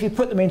 But if you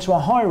put them into a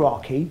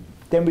hierarchy,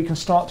 then we can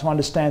start to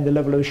understand the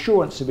level of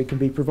assurance that we can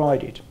be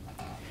provided.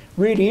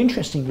 Really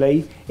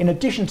interestingly, in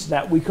addition to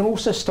that, we can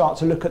also start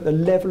to look at the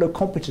level of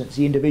competence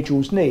the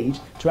individuals need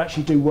to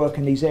actually do work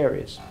in these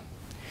areas.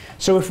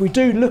 So if we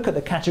do look at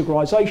the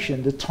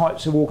categorisation, the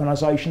types of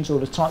organisations or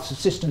the types of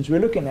systems we're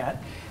looking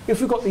at,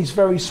 if we've got these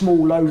very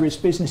small,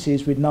 low-risk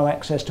businesses with no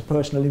access to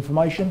personal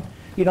information,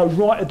 you know,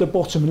 right at the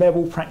bottom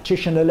level,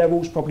 practitioner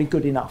level is probably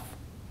good enough.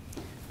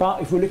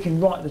 But if we're looking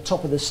right at the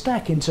top of the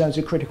stack in terms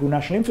of critical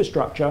national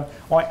infrastructure,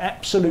 I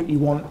absolutely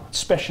want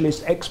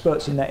specialist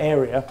experts in that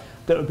area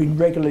that have been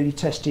regularly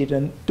tested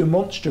and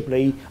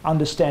demonstrably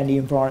understand the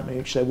environment in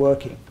which they're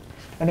working.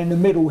 And in the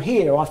middle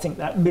here, I think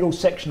that middle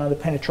section of the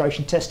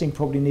penetration testing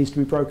probably needs to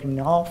be broken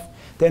in half.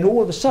 Then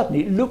all of a sudden,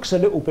 it looks a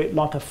little bit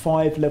like a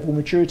 5-level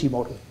maturity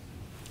model.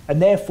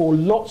 And therefore,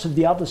 lots of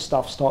the other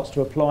stuff starts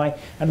to apply,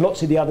 and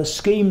lots of the other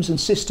schemes and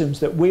systems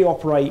that we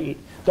operate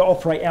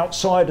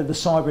outside of the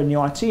cyber and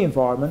the IT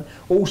environment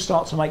all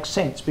start to make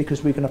sense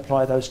because we can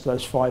apply those to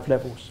those 5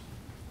 levels.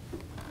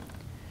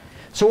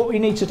 So what we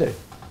need to do,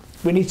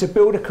 we need to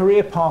build a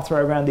career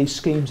pathway around these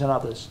schemes and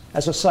others.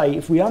 As I say,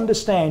 if we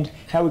understand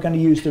how we're going to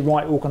use the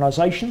right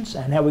organisations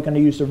and how we're going to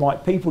use the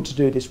right people to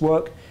do this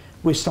work,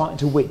 we're starting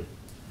to win.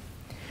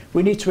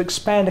 We need to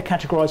expand the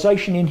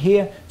categorisation in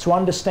here to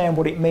understand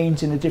what it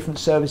means in the different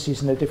services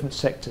and the different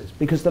sectors,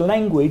 because the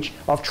language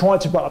I've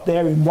tried to put up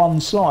there in one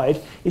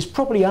slide is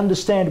probably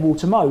understandable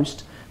to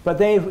most, but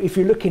there, if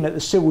you're looking at the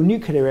civil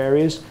nuclear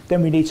areas,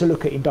 then we need to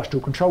look at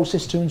industrial control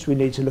systems, we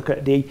need to look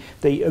at the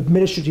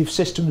administrative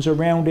systems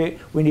around it,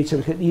 we need to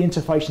look at the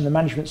interface and the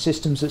management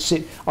systems that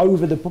sit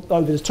over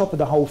the top of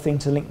the whole thing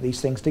to link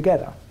these things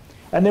together.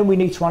 And then we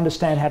need to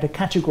understand how to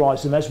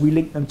categorise them as we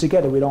link them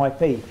together with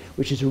IP,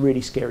 which is a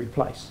really scary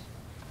place.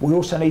 We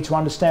also need to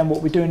understand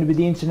what we're doing with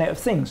the Internet of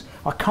Things.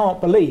 I can't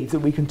believe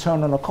that we can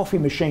turn on a coffee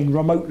machine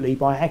remotely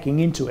by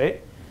hacking into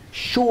it,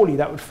 surely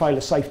that would fail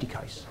a safety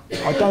case.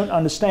 I don't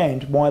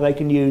understand why they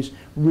can use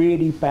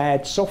really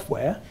bad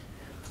software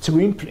to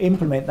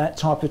implement that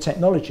type of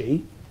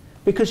technology,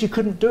 because you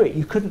couldn't do it.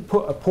 You couldn't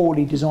put a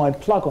poorly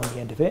designed plug on the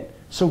end of it,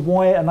 so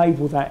why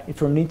enable that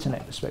from an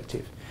internet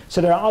perspective? So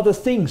there are other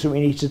things that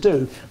we need to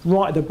do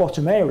right at the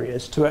bottom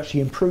areas to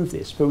actually improve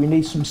this, but we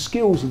need some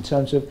skills in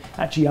terms of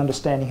actually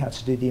understanding how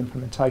to do the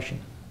implementation.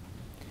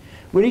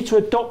 We need to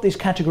adopt this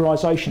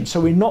categorisation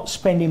so we're not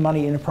spending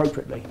money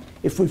inappropriately.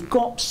 If we've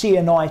got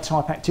CNI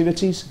type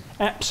activities,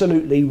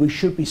 absolutely we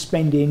should be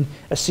spending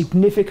a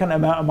significant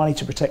amount of money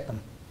to protect them.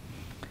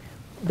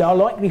 The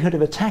likelihood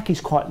of attack is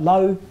quite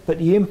low, but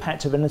the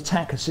impact of an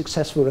attack, a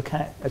successful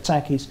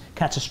attack, is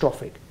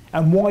catastrophic.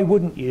 And why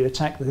wouldn't you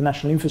attack the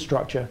national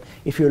infrastructure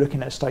if you're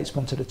looking at a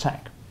state-sponsored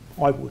attack?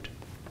 I would.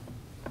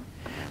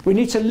 We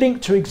need to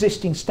link to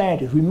existing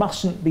standards. We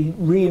mustn't be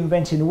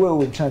reinventing the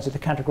wheel in terms of the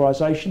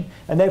categorisation,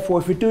 and therefore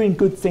if we're doing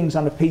good things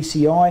under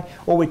PCI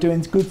or we're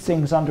doing good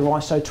things under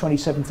ISO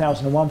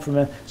 27001 from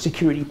a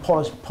security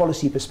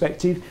policy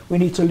perspective, we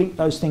need to link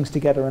those things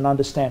together and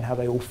understand how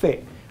they all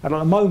fit. And at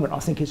the moment I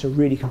think it's a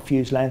really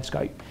confused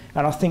landscape,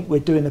 and I think we're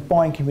doing the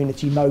buying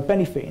community no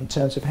benefit in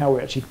terms of how we're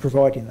actually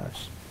providing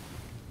those.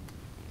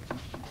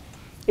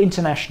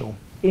 International.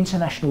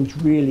 International is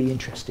really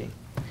interesting.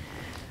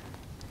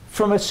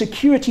 From a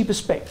security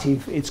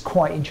perspective, it's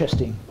quite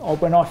interesting.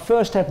 When I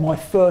first had my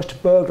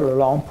first burglar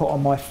alarm put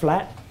on my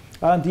flat,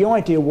 the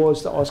idea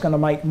was that I was going to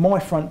make my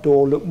front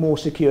door look more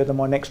secure than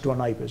my next door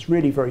neighbours.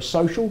 Really very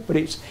social, but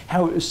it's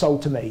how it was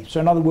sold to me. So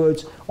in other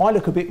words, I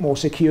look a bit more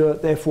secure,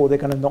 therefore they're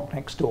going to knock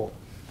next door.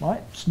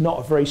 Right? It's not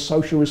a very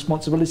social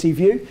responsibility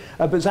view,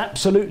 but it's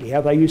absolutely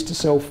how they used to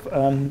sell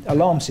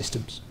alarm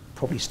systems.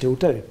 Probably still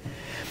do.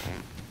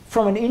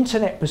 From an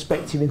internet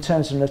perspective, in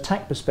terms of an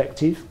attack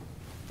perspective,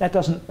 that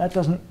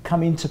doesn't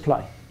come into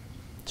play.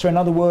 So in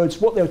other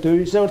words, what they'll do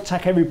is they'll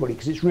attack everybody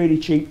because it's really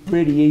cheap,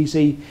 really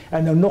easy,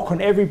 and they'll knock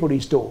on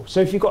everybody's door. So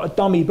if you've got a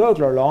dummy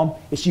burglar alarm,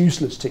 it's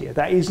useless to you.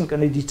 That isn't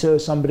going to deter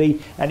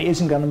somebody, and it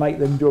isn't going to make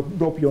them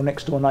rob your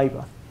next door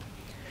neighbour.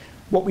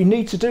 What we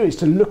need to do is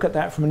to look at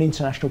that from an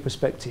international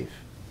perspective.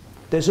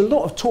 There's a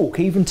lot of talk,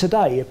 even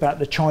today, about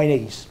the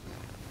Chinese.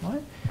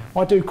 Right?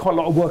 I do quite a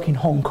lot of work in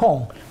Hong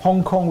Kong.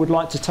 Hong Kong would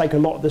like to take a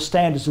lot of the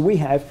standards that we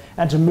have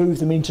and to move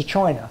them into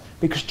China,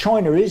 because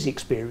China is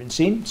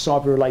experiencing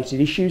cyber-related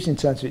issues in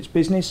terms of its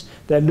business.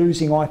 They're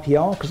losing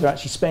IPR because they're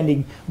actually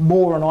spending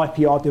more on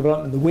IPR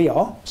development than we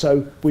are,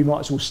 so we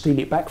might as well steal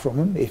it back from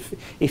them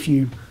if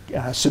you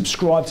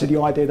subscribe to the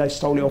idea they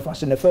stole it off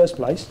us in the first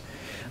place.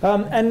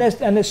 And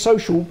their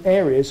social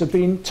areas are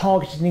being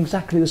targeted in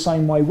exactly the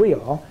same way we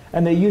are,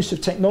 and their use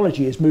of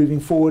technology is moving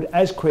forward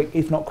as quick,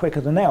 if not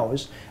quicker than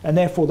ours, and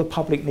therefore the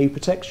public need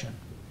protection.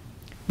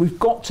 We've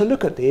got to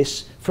look at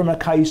this from a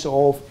case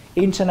of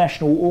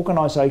international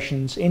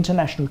organisations,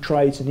 international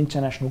trades and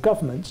international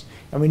governments,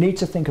 and we need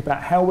to think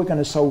about how we're going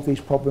to solve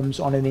these problems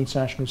on an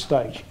international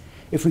stage.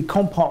 If we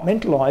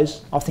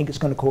compartmentalise, I think it's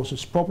going to cause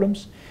us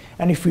problems.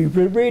 And if we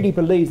really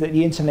believe that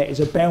the internet is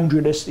a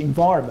boundaryless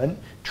environment,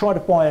 try to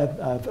buy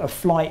a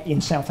flight in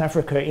South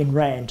Africa in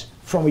Rand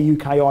from a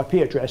UK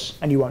IP address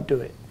and you won't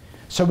do it.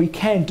 So we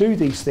can do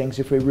these things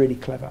if we're really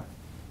clever.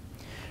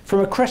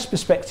 From a CREST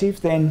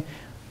perspective, then,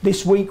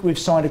 this week we've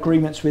signed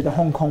agreements with the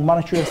Hong Kong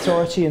Monetary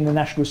Authority and the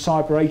National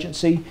Cyber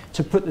Agency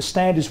to put the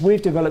standards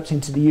we've developed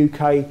into the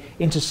UK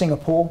into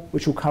Singapore,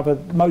 which will cover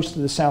most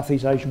of the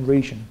Southeast Asian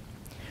region.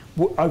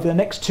 Over the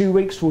next 2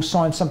 weeks we'll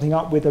sign something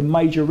up with a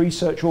major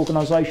research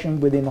organisation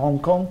within Hong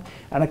Kong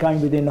and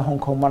again within the Hong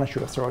Kong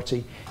Monetary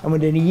Authority. And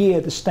within a year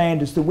the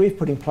standards that we've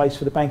put in place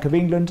for the Bank of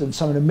England and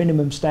some of the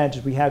minimum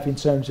standards we have in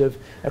terms of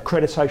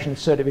accreditation and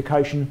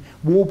certification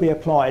will be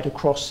applied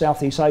across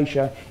Southeast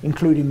Asia,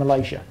 including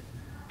Malaysia.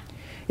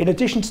 In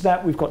addition to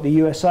that, we've got the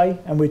USA,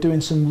 and we're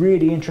doing some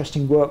really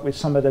interesting work with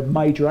some of the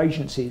major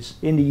agencies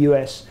in the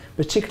US,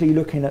 particularly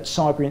looking at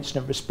cyber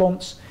incident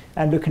response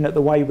and looking at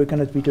the way we're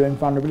going to be doing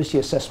vulnerability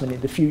assessment in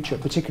the future,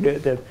 particularly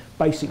at the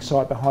basic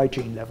cyber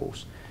hygiene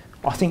levels.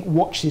 I think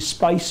watch this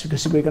space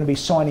because we're going to be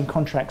signing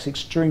contracts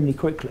extremely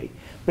quickly.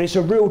 But it's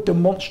a real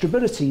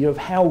demonstrability of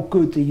how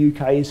good the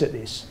UK is at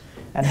this,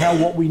 and how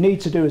what we need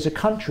to do as a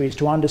country is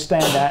to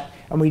understand that,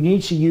 and we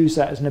need to use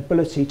that as an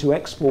ability to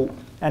export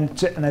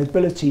and an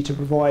ability to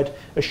provide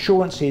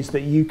assurances that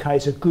the UK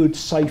is a good,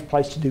 safe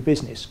place to do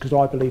business, because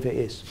I believe it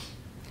is.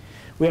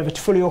 We have a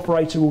fully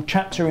operable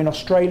chapter in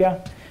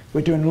Australia.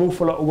 We're doing an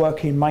awful lot of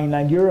work in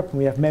mainland Europe, and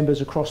we have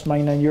members across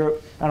mainland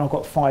Europe, and I've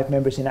got 5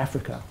 members in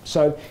Africa.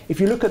 So if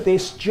you look at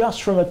this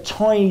just from a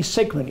tiny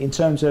segment in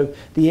terms of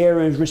the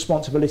area of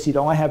responsibility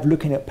that I have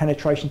looking at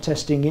penetration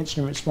testing,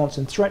 incident response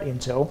and threat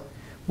intel,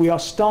 we are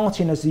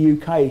starting as the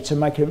UK to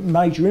make a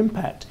major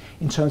impact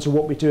in terms of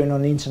what we're doing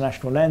on the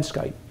international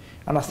landscape.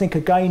 And I think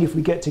again, if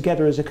we get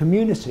together as a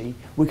community,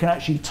 we can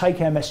actually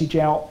take our message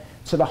out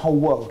to the whole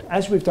world,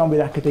 as we've done with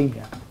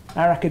academia.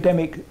 Our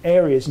academic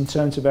areas in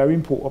terms of our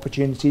import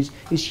opportunities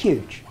is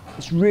huge.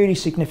 It's really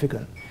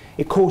significant.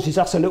 It causes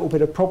us a little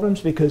bit of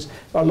problems because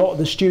a lot of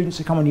the students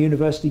that come on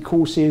university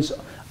courses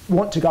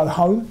want to go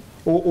home,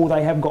 or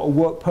they haven't got a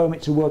work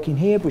permit to work in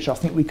here, which I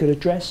think we could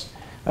address.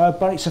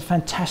 But it's a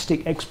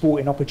fantastic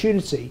exporting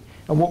opportunity.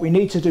 And what we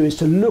need to do is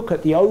to look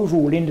at the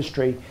overall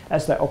industry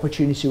as that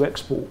opportunity to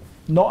export,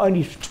 not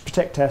only to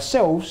protect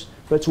ourselves,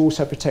 but to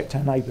also protect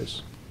our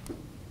neighbours.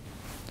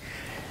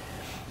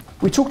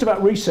 We talked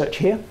about research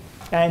here,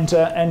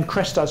 and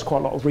CREST does quite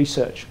a lot of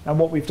research. And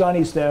what we've done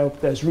is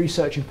there's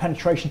research in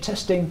penetration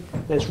testing,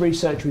 there's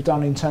research we've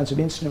done in terms of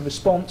incident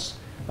response,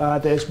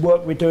 there's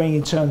work we're doing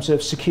in terms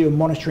of secure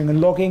monitoring and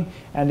logging,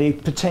 and the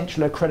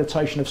potential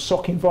accreditation of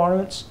SOC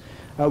environments.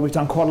 We've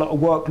done quite a lot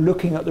of work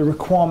looking at the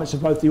requirements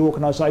of both the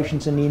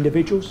organisations and the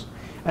individuals.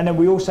 And then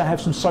we also have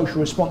some social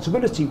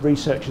responsibility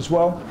research as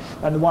well.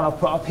 And the one I've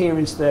put up here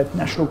is the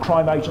National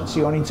Crime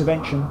Agency on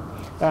Intervention.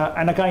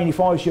 And again,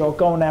 if I was you, I'll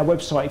go on our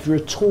website if you're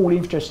at all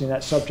interested in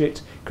that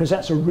subject, because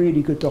that's a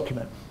really good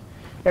document.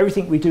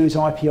 Everything we do is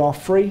IPR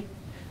free,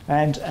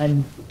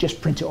 and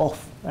just print it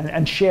off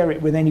and share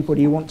it with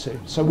anybody you want to.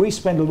 So we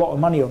spend a lot of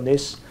money on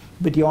this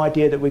with the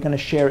idea that we're going to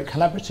share it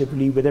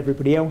collaboratively with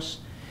everybody else.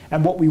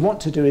 And what we want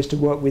to do is to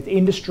work with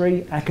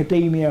industry,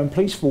 academia and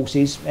police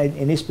forces,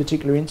 in this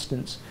particular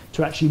instance,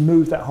 to actually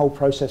move that whole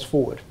process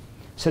forward.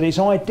 So this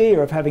idea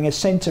of having a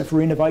centre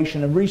for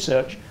innovation and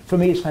research, for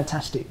me, is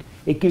fantastic.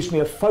 It gives me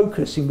a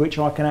focus in which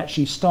I can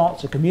actually start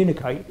to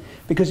communicate,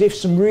 because if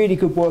some really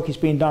good work is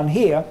being done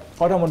here,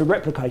 I don't want to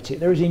replicate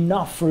it. There is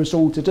enough for us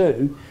all to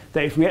do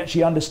that if we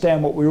actually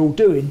understand what we're all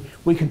doing,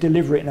 we can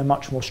deliver it in a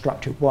much more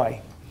structured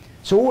way.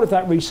 So all of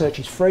that research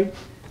is free.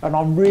 And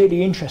I'm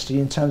really interested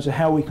in terms of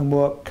how we can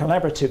work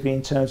collaboratively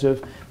in terms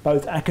of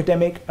both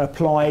academic,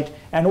 applied,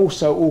 and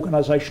also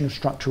organisational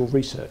structural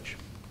research.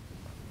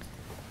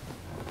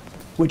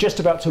 We're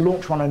just about to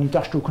launch one on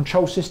industrial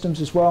control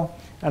systems as well.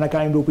 And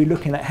again, we'll be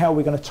looking at how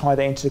we're going to tie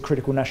that into the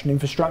critical national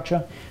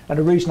infrastructure. And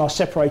the reason I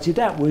separated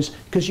that was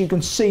because you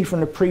can see from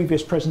the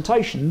previous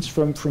presentations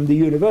from the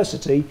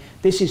university,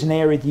 this is an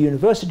area the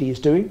university is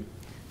doing.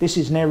 This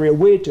is an area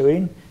we're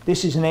doing.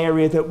 This is an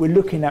area that we're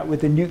looking at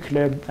with the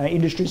Nuclear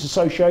Industries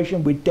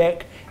Association, with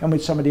DEC, and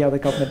with some of the other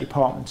government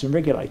departments and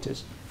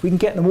regulators. If we can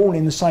get them all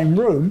in the same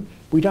room,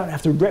 we don't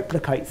have to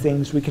replicate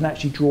things. We can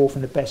actually draw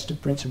from the best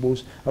of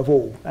principles of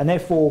all. And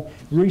therefore,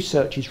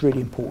 research is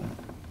really important.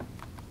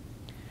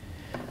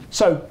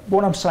 So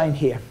what I'm saying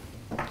here,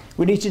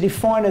 we need to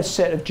define a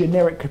set of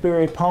generic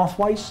career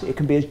pathways. It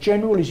can be as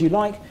general as you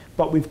like,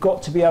 but we've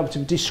got to be able to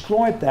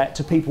describe that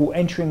to people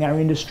entering our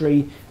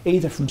industry,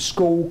 either from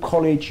school,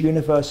 college,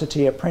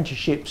 university,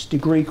 apprenticeships,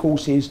 degree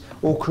courses,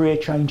 or career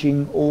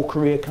changing, or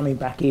career coming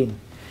back in.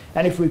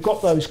 And if we've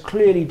got those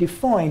clearly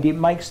defined, it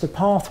makes the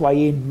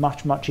pathway in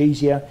much, much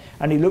easier,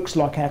 and it looks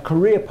like our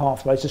career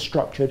pathways are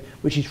structured,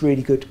 which is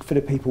really good for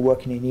the people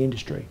working in the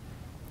industry.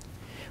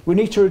 We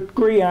need to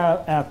agree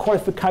our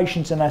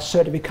qualifications and our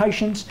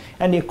certifications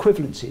and the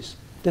equivalencies.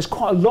 There's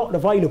quite a lot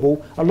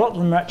available. A lot of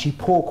them are actually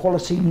poor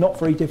quality, not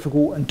very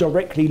difficult, and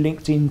directly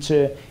linked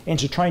into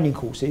training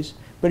courses.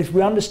 But if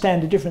we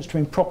understand the difference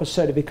between proper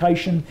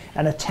certification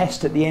and a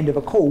test at the end of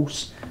a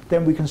course,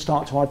 then we can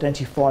start to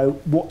identify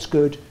what's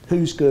good,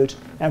 who's good,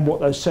 and what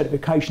those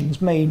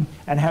certifications mean,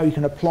 and how you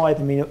can apply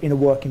them in a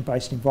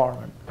working-based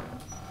environment.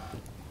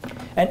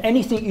 And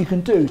anything you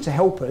can do to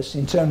help us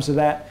in terms of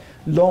that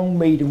long,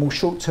 medium, or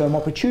short-term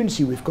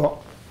opportunity we've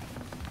got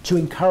to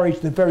encourage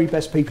the very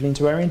best people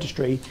into our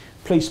industry,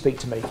 please speak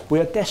to me. We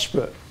are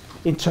desperate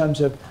in terms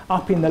of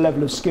upping the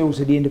level of skills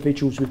of the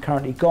individuals we've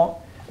currently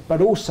got,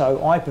 but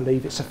also I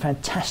believe it's a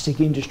fantastic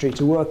industry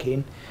to work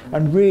in,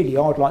 and really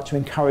I'd like to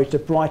encourage the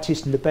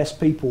brightest and the best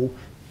people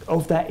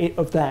of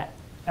that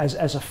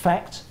as a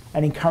fact,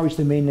 and encourage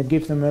them in and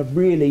give them a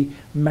really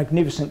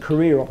magnificent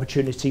career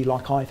opportunity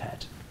like I've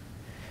had.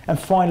 And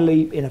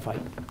finally,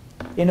 innovate.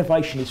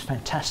 Innovation is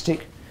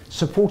fantastic,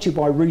 supported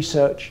by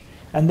research,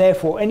 and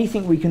therefore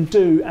anything we can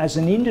do as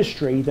an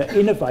industry that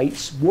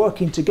innovates,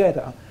 working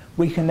together,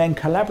 we can then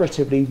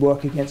collaboratively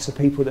work against the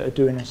people that are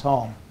doing us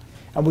harm.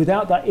 And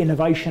without that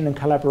innovation and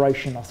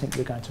collaboration, I think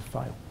we're going to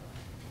fail.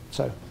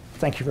 So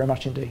thank you very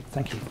much indeed.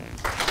 Thank you.